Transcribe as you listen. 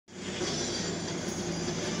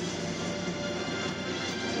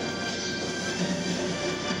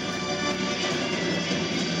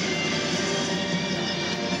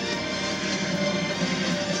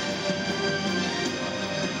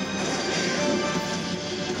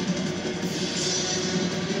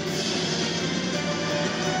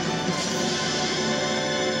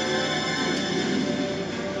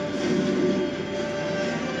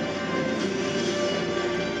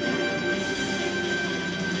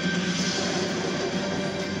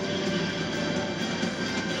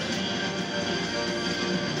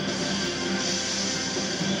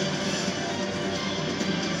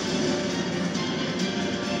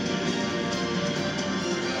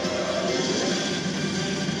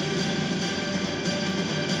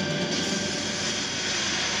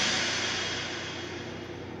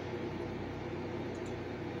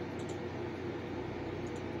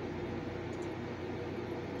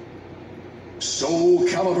Soul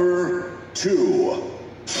Calibur 2.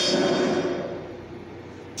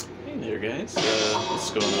 Hey there, guys. What's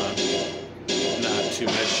going on? Not too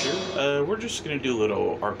much here. We're just gonna do a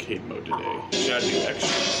little arcade mode today. Should I do extra?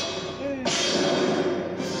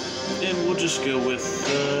 And we'll just go with,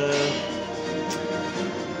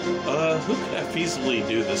 who could I feasibly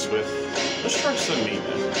do this with? Let's try Sunmina.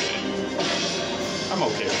 I'm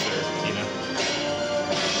okay with her, you know.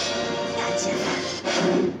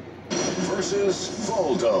 Versus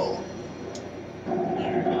Voldo.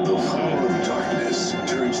 The power of darkness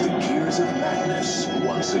turns the gears of madness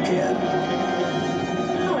once again.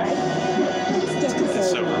 Alright, let's get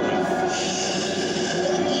It's over with.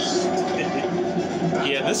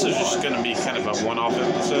 Yeah, this is just going to be kind of a one-off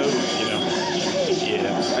episode, you know.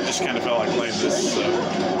 Yeah, I just kind of felt like playing this, so...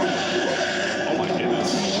 Oh my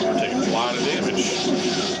goodness, we're taking a lot of damage.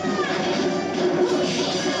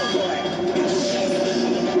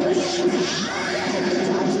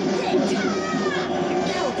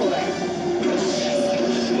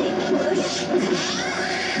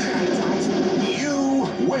 You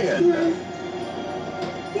win!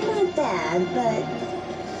 You're not bad, but...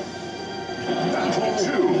 Battle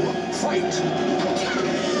 2, fight!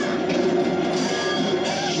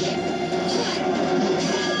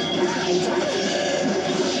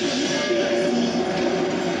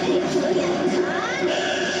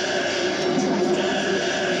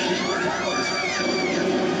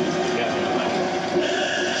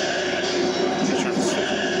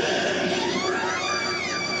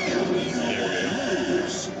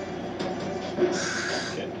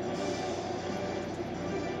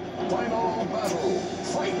 Final battle,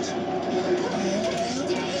 fight!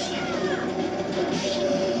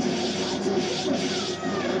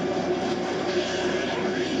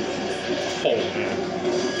 Oh, man.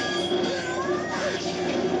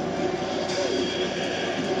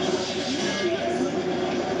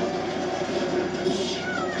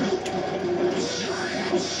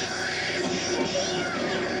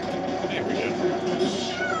 There we go.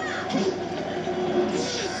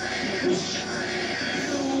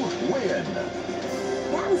 Win!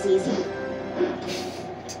 That was easy.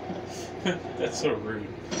 That's so rude.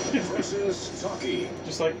 Versus Taki.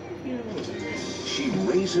 Just like, yeah, She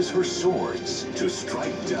raises her swords to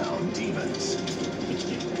strike down demons.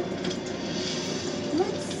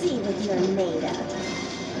 Let's see what you're made of.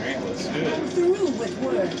 alright, let's do I'm it. through with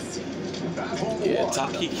words. Battle Yeah, 1.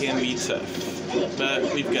 Taki can be tough,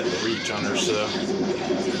 but we've got the reach on her, so...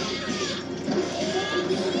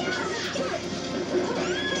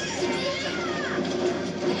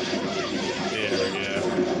 There we go.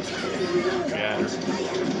 Got her.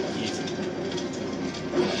 Easy.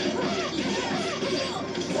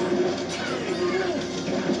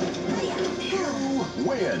 You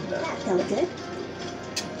win! That felt good.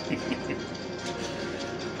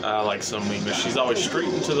 I like Sunmina. She's always straight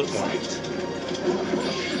and to the point.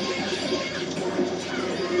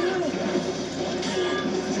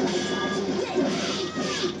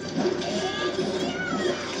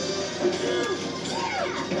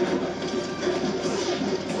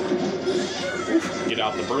 Get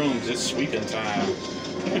out the brooms, it's sweeping time.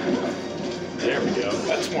 There we go.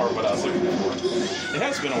 That's more of what I was looking for. It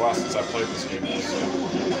has been a while since I played this game, though, so...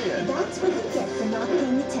 That's what you get for not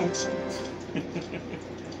paying attention.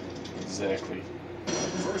 Exactly.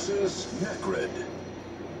 Versus Necrid.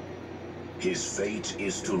 His fate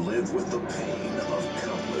is to live with the pain of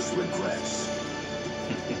countless regrets.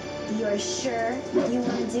 You're sure you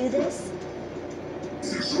want to do this?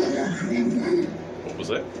 What was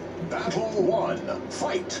that? Battle 1,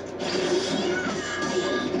 fight!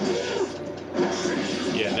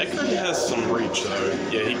 Yeah, Necrid has some reach, though.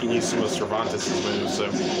 Yeah, he can use some of Cervantes' moves, so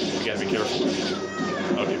we gotta be careful.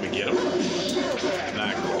 Okay, we get him.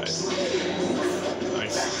 Not quite.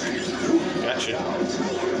 Nice. Gotcha.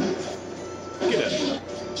 Get up.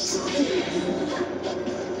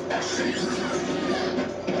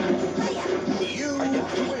 You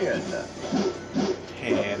win!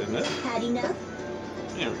 Had enough. Had enough?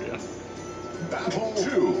 There we go. Battle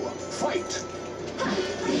 2, fight!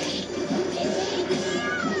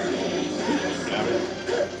 Got it.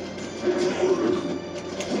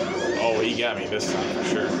 Oh, he got me this time for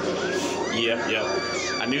sure. Yep.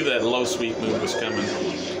 I knew that low sweep move was coming.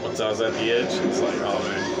 Once I was at the edge, it's like, oh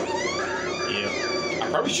man. Yeah. I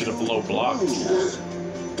probably should have low blocked.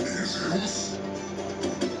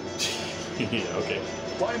 Yeah, okay.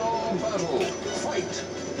 Final battle, fight!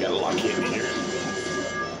 Gotta lock in here.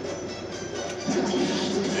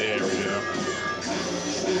 There we go.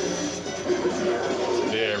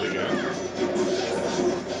 There we go.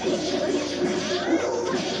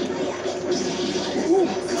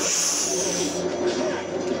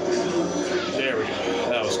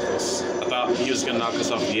 he was gonna knock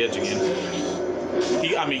us off the edge again.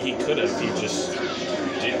 I mean, he could have. He just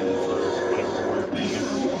didn't for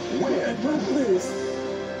whatever reason.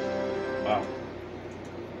 Wow.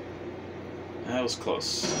 That was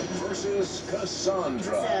close. Versus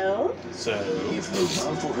Cassandra. So? If the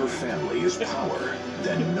love for her family is power,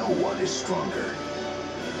 then no one is stronger.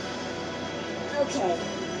 Okay,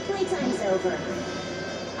 playtime's over.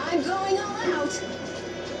 I'm going all out.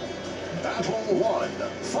 Battle 1,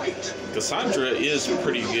 fight! Cassandra is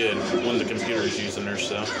pretty good when the computer is using her,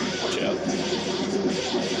 so watch out.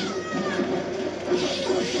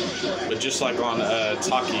 But just like on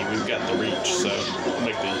Taki, we've got the reach, so we'll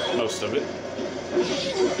make the most of it.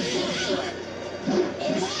 Okay.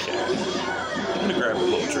 I'm gonna grab a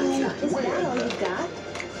little trick here. Is that all you got?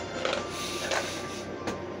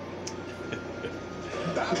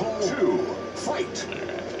 Battle 2, fight!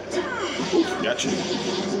 Gotcha.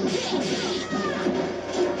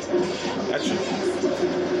 Gotcha.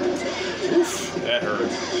 Oof, that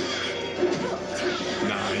hurt.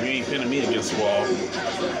 Nah, you ain't pinning me against the wall.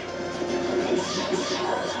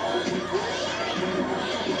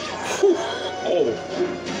 Whew. Oh.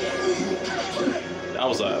 That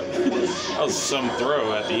was some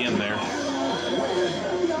throw at the end there.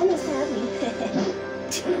 You almost had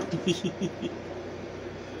me.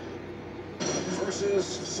 Versus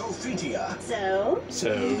Sophitia. So?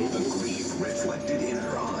 The grief reflected in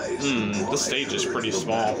her eyes. The stage is pretty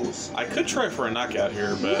small. I could try for a knockout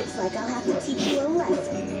here, but Looks like I'll have to teach you a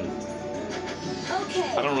lesson.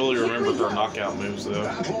 Okay. I don't really remember her knockout moves though.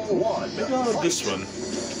 Battle 1, Maybe I'll have this one.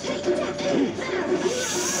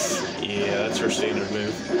 Yeah, that's her standard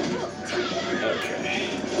move. Okay.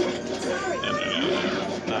 No.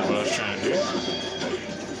 Not what I was trying to do.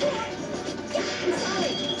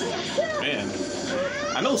 Man,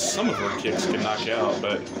 I know some of her kicks can knock out,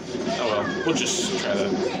 but oh well. We'll just try to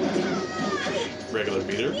regular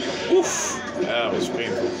beat her. Oof, that was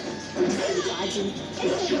painful.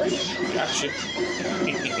 Gotcha.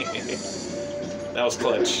 That was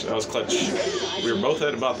clutch. That was clutch. We were both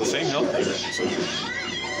at about the same health there, so.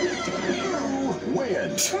 Win.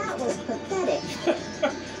 That was pathetic.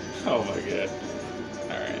 Oh my god.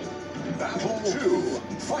 Alright. Battle 2,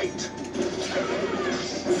 fight!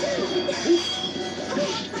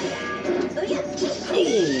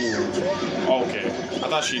 Oh, okay. I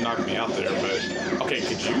thought she knocked me out there, but okay,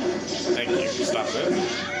 could you? Thank you. Stop that.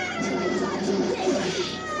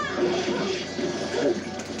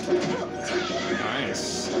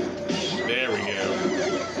 Nice. There we go.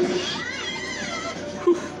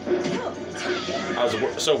 Whew. I was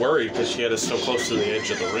so worried because she had us so close to the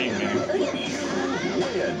edge of the ring, man.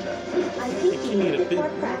 I think you need a bit more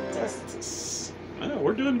practice. Oh,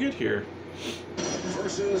 we're doing good here.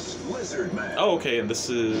 Versus Lizard Man. Oh, okay, and this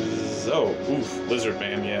is... Oh, oof, Lizard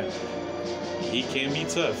Man, yeah. He can be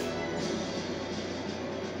tough.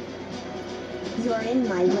 You're in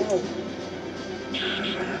my way.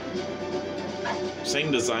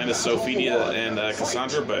 Same design as Sophitia and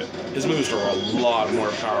Cassandra, but his moves are a lot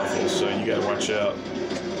more powerful, so you gotta watch out.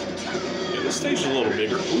 Yeah, this stage is a little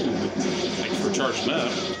bigger. Ooh, thanks for charging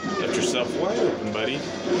up. Left yourself wide open, buddy.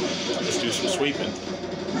 Let's do some sweeping.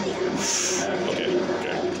 Okay.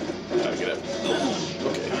 Gotta get up.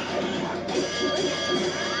 Okay.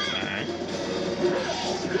 Alright.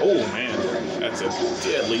 Oh, man. That's a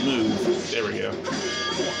deadly move. There we go.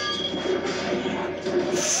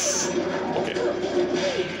 Okay.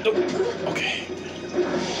 Nope. Okay.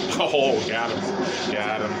 Oh, got him.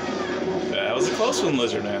 That was a close one,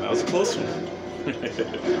 Lizard Man. That was a close one.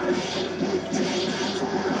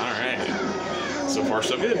 Alright. So far,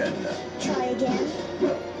 so good. Try again.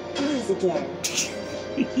 Lose again.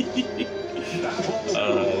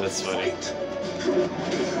 That's funny.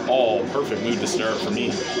 Oh, perfect move to start for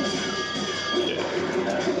me. Okay.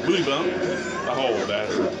 Booty bump. Oh, that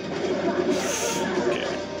hurt. Okay.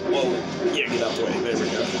 Whoa. Yeah, get out the way. There we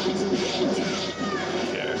go.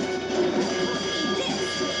 Okay.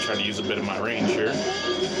 Try to use a bit of my range here.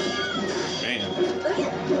 Man.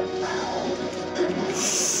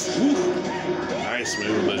 Woo. Nice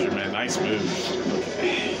move, Lizard Man. Nice move.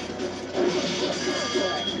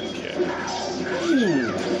 Okay.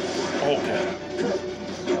 Ooh. Okay.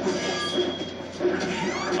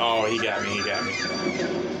 Oh, he got me.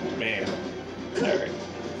 Man. Alright.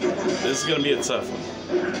 This is gonna be a tough one.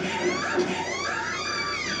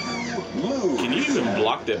 Can you even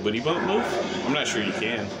block that booty bump move? I'm not sure you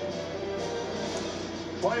can.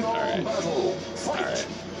 Alright. Alright.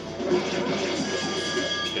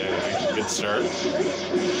 Okay, good start.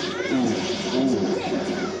 Ooh.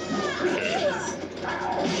 Okay.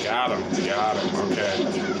 Got him. Okay.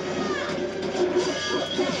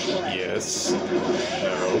 Yes.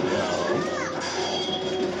 No.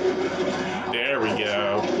 There we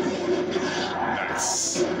go.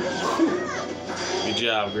 Nice. Good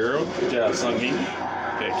job, girl. Good job, Seong.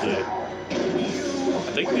 Heck yeah.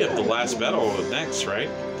 I think we have the last battle next, right?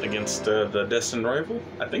 Against the destined rival?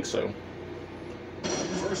 I think so.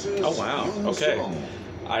 Oh, wow. Okay.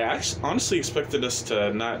 I honestly expected us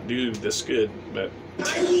to not do this good, but...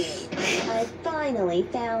 I finally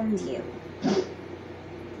found you.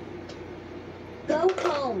 Go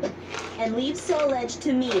home and leave Soul Edge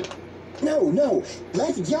to me. No, no.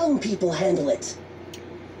 Let young people handle it.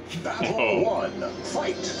 Battle 1.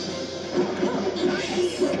 Fight.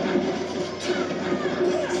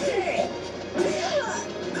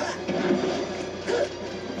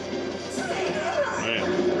 Man,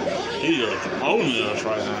 he is owning us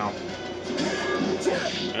right now.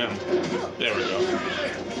 Man, there we go.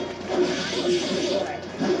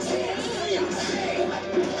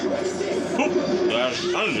 That's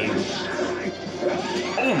ending.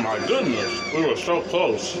 Oh my goodness, we were so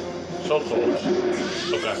close. So close.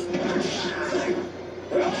 Okay.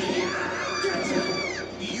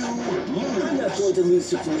 I'm not going to lose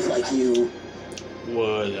to fools like you.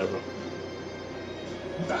 Whatever.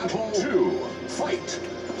 Battle 2. Fight.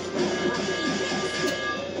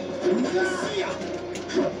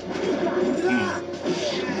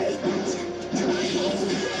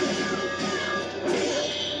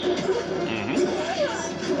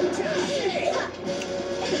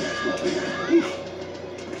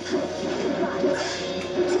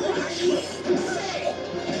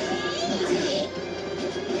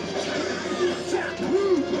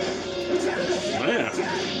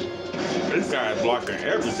 This guy is blocking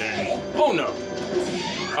everything. Oh no!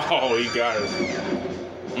 Oh, he got it.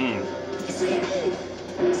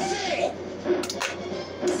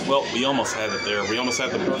 Well, we almost had it there. We almost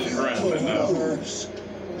had the perfect round, but no.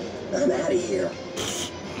 I'm out of here.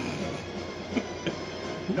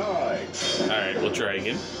 9. Alright, we'll try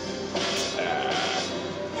again.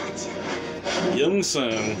 Young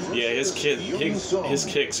Sung. Yeah, his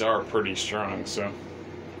kicks are pretty strong, so.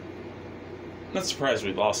 Not surprised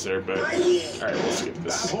we lost there, but alright, we'll skip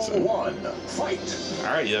this. Battle 1. Fight.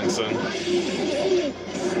 Alright, Young Sung.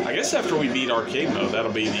 I guess after we beat arcade mode,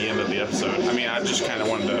 that'll be the end of the episode. I mean, I just kind of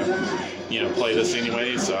wanted to, you know, play this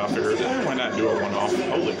anyway, so I figured, why not do a one-off?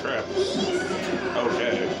 Holy crap.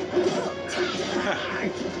 Okay.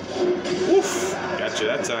 Woof. Got you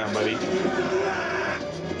that time, buddy.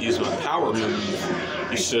 Use my power move.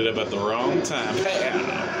 You stood up at the wrong time.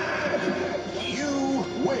 You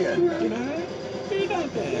win. You're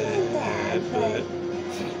not bad, but...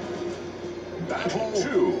 Battle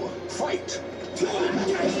 2. Fight.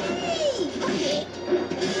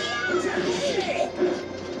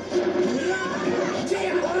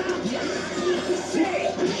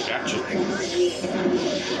 Gotcha.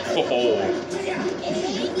 Oh.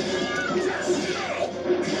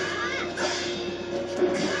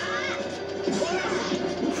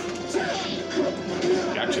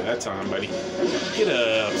 Gotcha that time, buddy. Get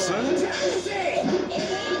up, son.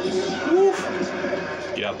 Woof.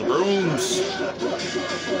 Get out the brooms.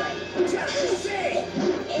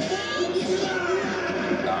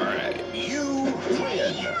 Alright. You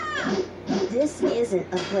win. This isn't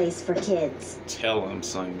a place for kids. Tell him,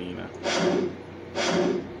 Seong Mina.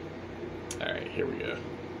 Alright, here we go.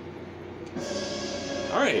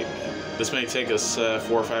 Alright. This may take us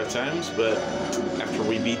 4 or 5 times, but after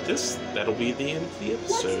we beat this, that'll be the end of the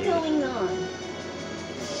episode. What's going on?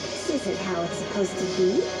 This isn't how it's supposed to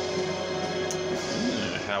be.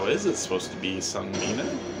 How is it supposed to be, Seong Mina?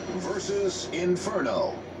 Versus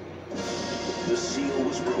Inferno. The seal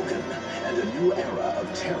was broken, and a new era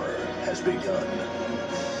of terror has begun.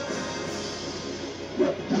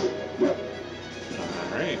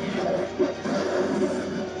 Alright.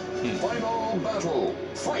 Final battle.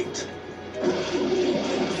 Fight.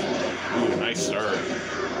 Ooh, nice start.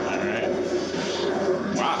 Alright.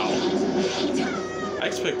 Wow. I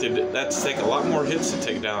expected that to take a lot more hits to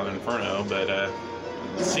take down Inferno, but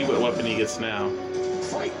let's see what weapon he gets now.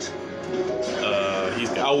 Fight.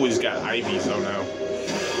 He's always got Ivies, oh no.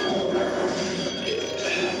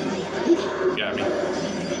 Yeah. Got me.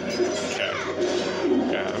 Okay.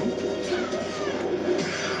 Got him.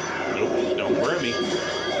 Nope, don't worry me.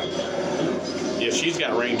 Yeah, she's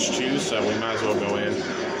got range too, so we might as well go in.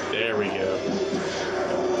 There we go.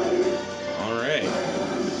 Alright.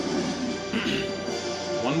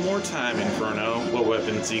 One more time, Inferno. What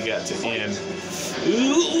weapons you got to end?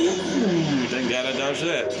 Ooh, then gotta dodge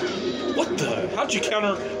that. What the? How'd you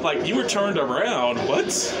counter? Like, you were turned around.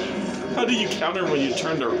 What? How do you counter when you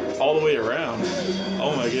turn her all the way around?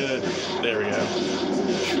 Oh my god. There we go.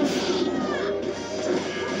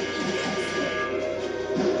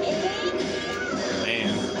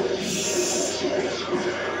 Man.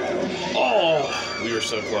 Oh! We were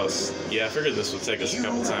so close. Yeah, I figured this would take us a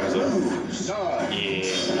couple times though. Yeah.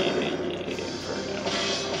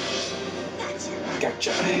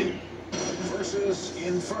 Gotcha. Versus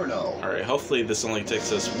Inferno. Alright, hopefully this only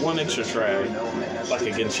takes us one extra try, like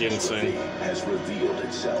against Yun-Sung. Has revealed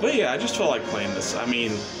itself. But yeah, I just felt like playing this. I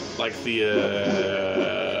mean, like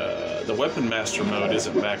the Weapon Master mode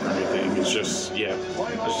isn't back or anything. It's just, yeah. I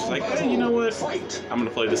was just like, hey, you know what? I'm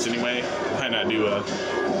gonna play this anyway. Why not do a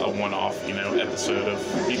one-off, you know, episode of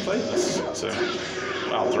me playing this? So,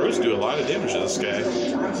 wow, throws do a lot of damage to this guy.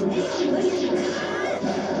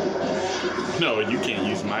 No, you can't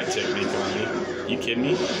use my technique on me. You kidding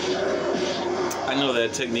me? I know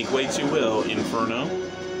that technique way too well, Inferno.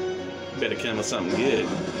 You better come with something good.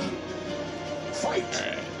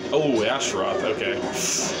 Alright. Oh, Ashroth, okay.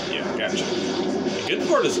 Yeah, gotcha. The good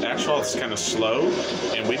part is Ashroth's kind of slow,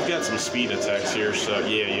 and we've got some speed attacks here, so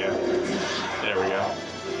yeah. There we go.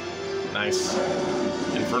 Nice.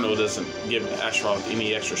 Inferno doesn't give Ashroth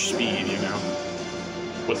any extra speed, you know,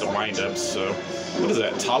 with the wind-ups, so... What is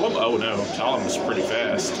that, Talum? Oh no, Talum is pretty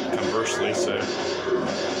fast, conversely, so...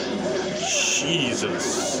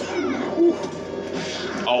 Jesus. Whew.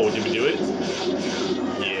 Oh, did we do it?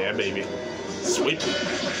 Yeah, baby. Sweet.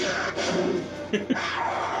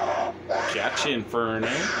 Gotcha,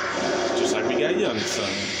 Inferno. Just like we got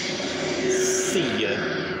Yun-Sung. See ya.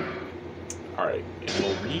 Alright, and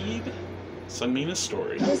we'll read Sungmina's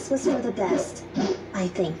story. This was for the best, I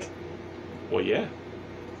think. Well, yeah.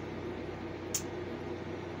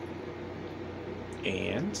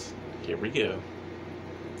 And here we go.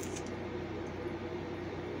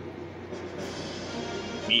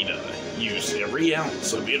 Mina used every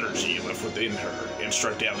ounce of energy left within her and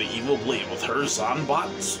struck down the evil blade with her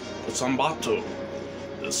Zanbato,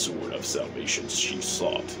 the sword of salvation she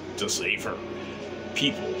sought to save her.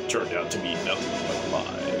 People turned out to be nothing but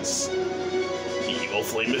lies. The evil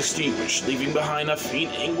flame extinguished, leaving behind a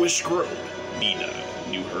faint anguished groan. Mina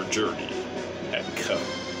knew her journey had come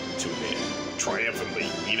to an end. Triumphantly,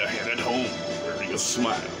 Mina headed home, wearing a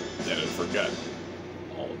smile that had forgotten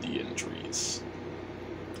all the injuries.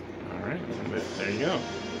 Alright, there you go.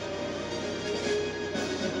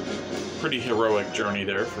 Pretty heroic journey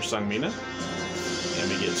there for Sungmina.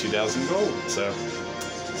 And we get 2,000 gold, so...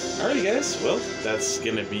 Alright guys, well, that's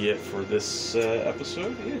gonna be it for this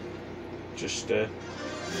episode. Yeah. Just,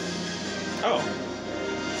 oh.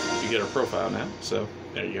 You get her profile now, so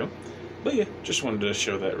there you go. But yeah, just wanted to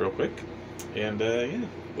show that real quick. And yeah,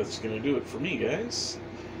 that's gonna do it for me, guys.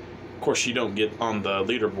 Of course, you don't get on the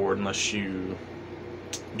leaderboard unless you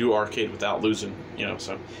do arcade without losing, you know,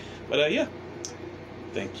 so. But yeah,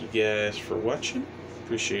 thank you guys for watching.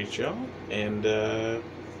 Appreciate y'all. And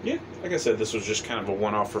yeah, like I said, this was just kind of a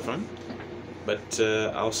one-off for fun. But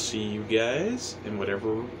I'll see you guys in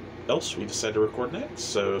whatever else we decide to record next.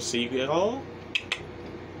 So see you all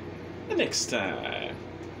next time.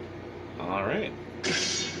 Alright.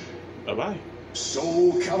 Bye-bye.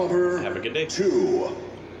 Soul Calibur Have a good day. 2.